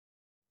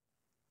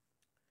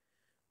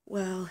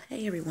Well,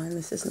 hey everyone,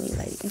 this is me,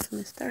 Lady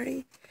Infamous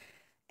 30,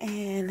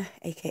 and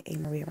aka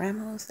Maria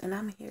Ramos, and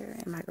I'm here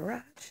in my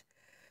garage.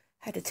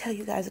 I had to tell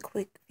you guys a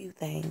quick few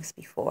things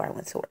before I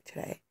went to work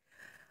today.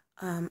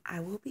 I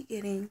will be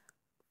getting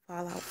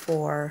Fallout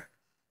 4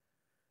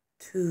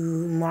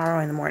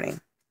 tomorrow in the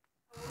morning.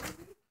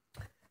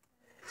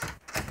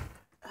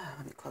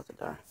 Let me close the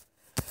door.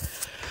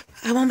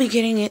 I won't be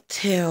getting it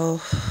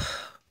till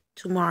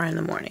tomorrow in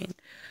the morning.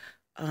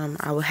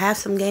 I will have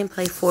some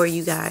gameplay for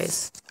you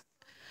guys.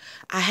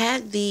 I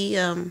had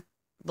the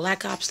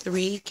Black Ops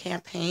 3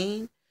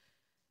 campaign,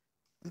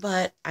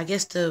 but I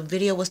guess the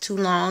video was too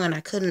long and I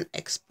couldn't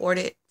export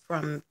it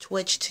from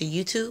Twitch to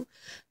YouTube.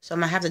 So I'm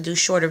going to have to do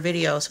shorter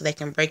videos so they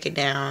can break it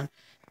down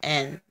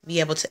and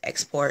be able to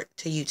export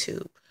to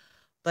YouTube.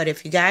 But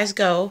if you guys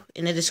go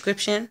in the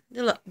description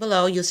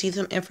below, you'll see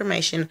some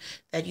information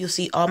that you'll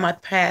see all my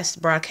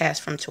past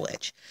broadcasts from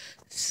Twitch.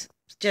 It's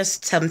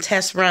just some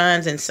test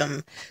runs and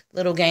some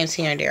little games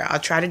here and there. I'll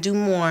try to do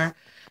more,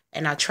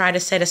 and I'll try to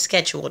set a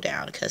schedule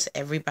down because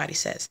everybody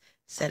says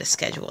set a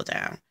schedule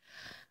down.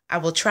 I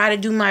will try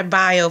to do my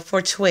bio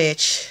for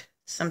Twitch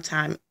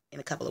sometime in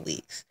a couple of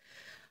weeks.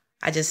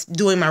 I just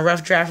doing my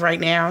rough draft right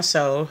now,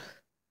 so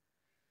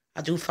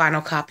I'll do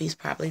final copies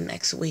probably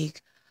next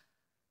week.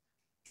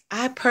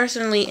 I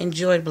personally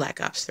enjoyed Black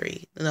Ops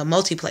 3, the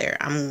multiplayer.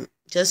 I'm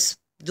just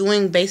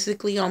doing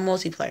basically on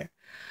multiplayer.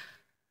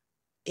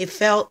 It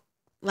felt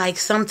like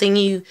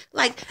something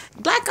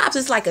Black Ops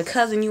is like a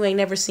cousin you ain't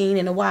never seen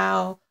in a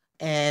while,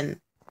 and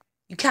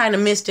you kind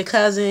of missed your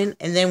cousin,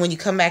 and then when you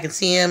come back and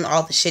see him,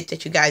 all the shit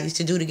that you guys used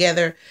to do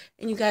together,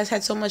 and you guys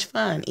had so much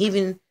fun,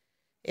 even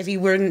if you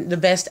weren't the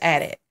best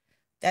at it.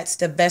 That's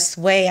the best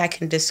way I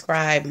can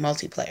describe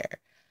multiplayer.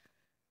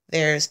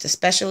 There's the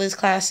specialist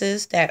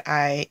classes that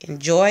I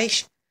enjoy.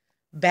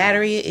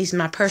 Battery is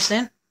my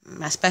person,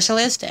 my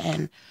specialist,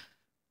 and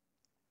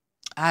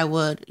I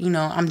would,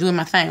 I'm doing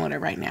my thing with it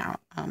right now.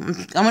 I'm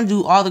going to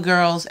do all the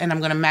girls, and I'm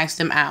going to max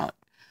them out.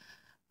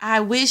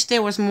 I wish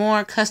there was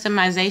more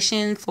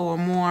customization for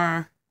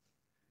more,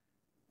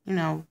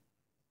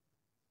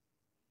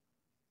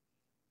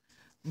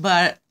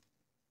 but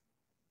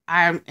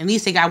at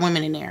least they got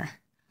women in there.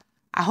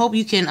 I hope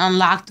you can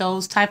unlock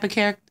those type of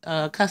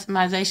character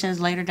customizations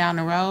later down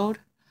the road.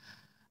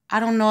 I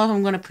don't know if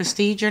I'm going to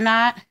prestige or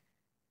not.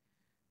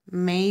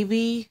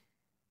 Maybe.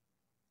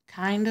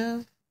 Kind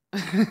of.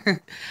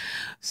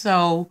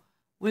 So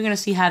we're going to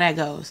see how that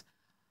goes.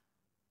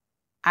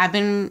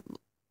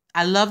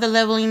 I love the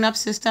leveling up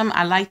system.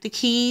 I like the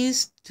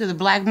keys to the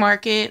black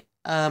market.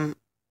 I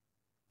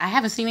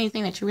haven't seen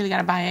anything that you really got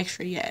to buy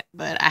extra yet,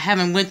 but I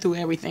haven't went through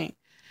everything.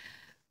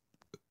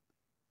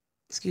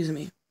 Excuse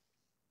me.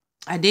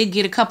 I did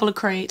get a couple of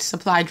crates,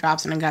 supply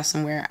drops, and I got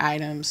some rare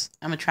items.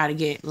 I'm going to try to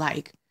get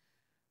like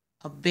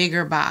a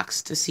bigger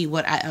box to see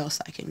what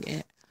else I can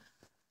get.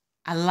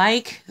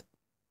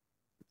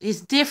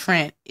 It's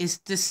different. It's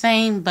the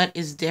same, but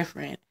it's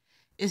different.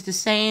 It's the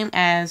same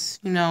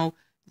as, the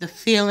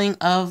feeling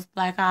of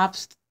Black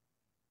Ops,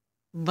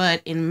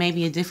 but in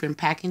maybe a different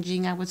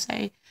packaging, I would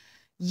say.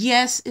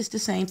 Yes, it's the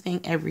same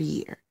thing every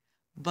year,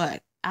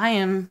 but I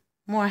am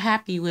more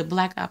happy with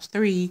Black Ops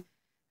 3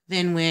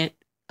 than with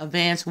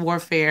Advanced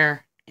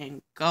Warfare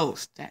and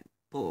Ghost. That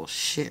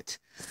bullshit.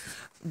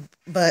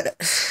 But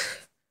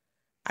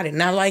I did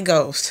not like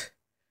Ghost.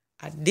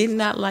 I did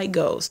not like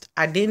Ghost.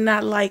 I did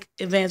not like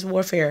Advanced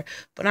Warfare,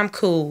 but I'm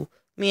cool.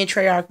 Me and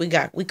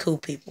Treyarch, we cool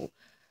people.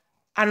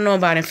 I don't know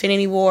about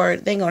Infinity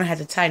Ward. They're going to have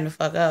to tighten the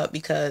fuck up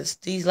because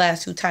these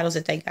last two titles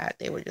that they got,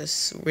 they were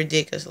just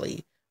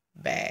ridiculously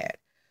bad.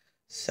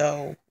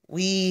 So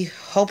we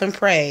hope and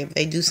pray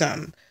they do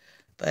something.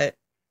 But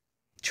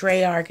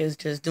Treyarch is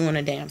just doing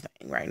a damn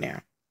thing right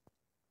now.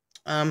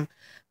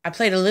 I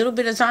played a little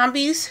bit of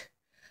Zombies.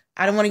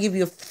 I don't want to give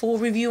you a full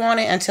review on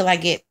it until I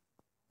get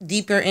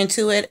deeper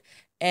into it.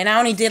 And I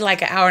only did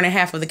like an hour and a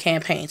half of the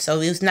campaign.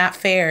 So it was not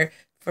fair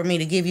for me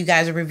to give you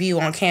guys a review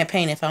on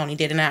campaign if I only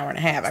did an hour and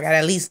a half. I got to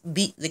at least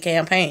beat the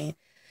campaign.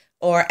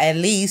 Or at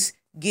least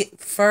get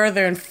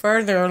further and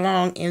further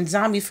along in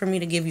Zombies for me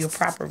to give you a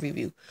proper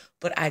review.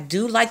 But I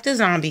do like the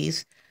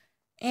Zombies.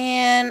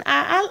 And it's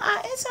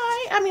all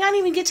right. I mean, I didn't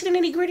even get to the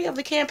nitty gritty of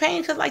the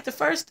campaign because like the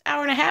first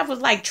hour and a half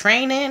was like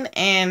training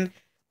and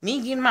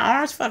me getting my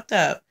arms fucked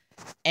up.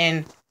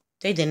 And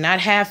they did not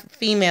have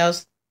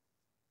females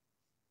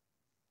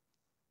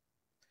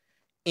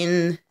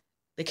in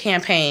the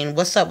campaign.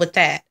 What's up with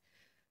that?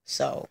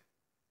 So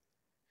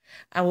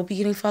I will be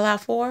getting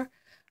Fallout 4.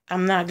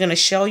 I'm not going to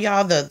show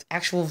y'all the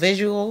actual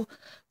visual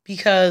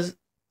because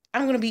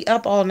I'm going to be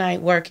up all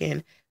night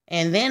working.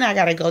 And then I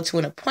got to go to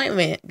an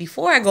appointment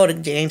before I go to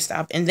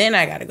GameStop. And then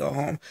I got to go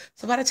home.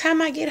 So by the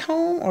time I get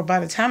home or by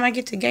the time I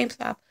get to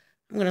GameStop,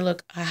 I'm going to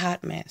look a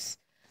hot mess.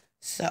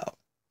 So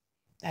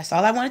that's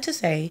all I wanted to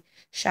say.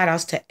 Shout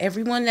outs to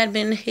everyone that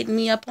been hitting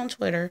me up on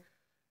Twitter.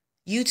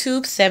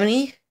 YouTube,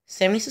 70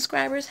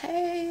 subscribers.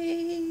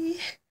 Hey.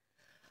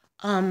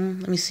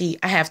 Let me see.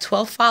 I have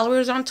 12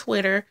 followers on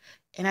Twitter.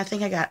 And I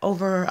think I got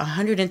over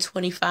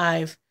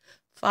 125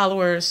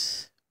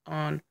 followers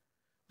on,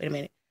 wait a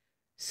minute.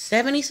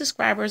 70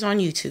 subscribers on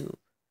YouTube.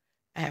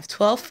 I have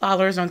 12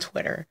 followers on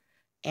Twitter.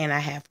 And I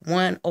have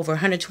over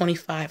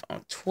 125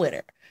 on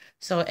Twitter.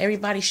 So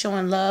everybody's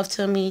showing love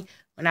to me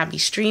when I be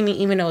streaming,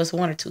 even though it's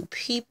 1 or 2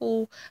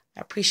 people.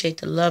 I appreciate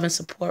the love and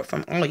support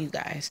from all you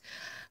guys.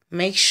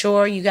 Make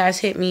sure you guys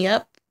hit me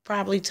up.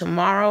 Probably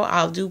tomorrow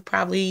I'll do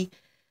probably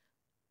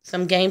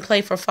some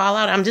gameplay for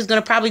Fallout. I'm just going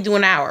to probably do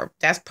an hour.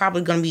 That's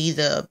probably going to be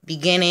the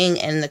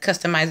beginning and the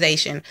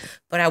customization.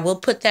 But I will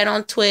put that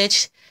on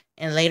Twitch.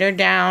 And later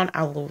down,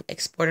 I will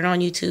export it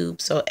on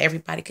YouTube so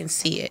everybody can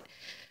see it.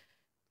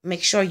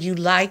 Make sure you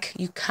like,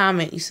 you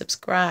comment, you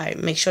subscribe.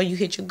 Make sure you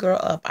hit your girl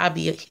up.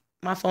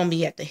 My phone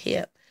be at the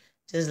hip.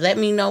 Just let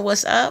me know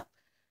what's up,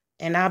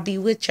 and I'll be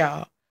with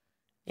y'all.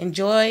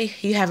 Enjoy.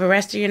 You have a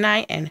rest of your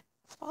night, and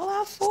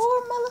Fallout 4,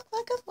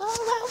 motherfucker,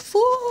 Fallout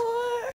 4.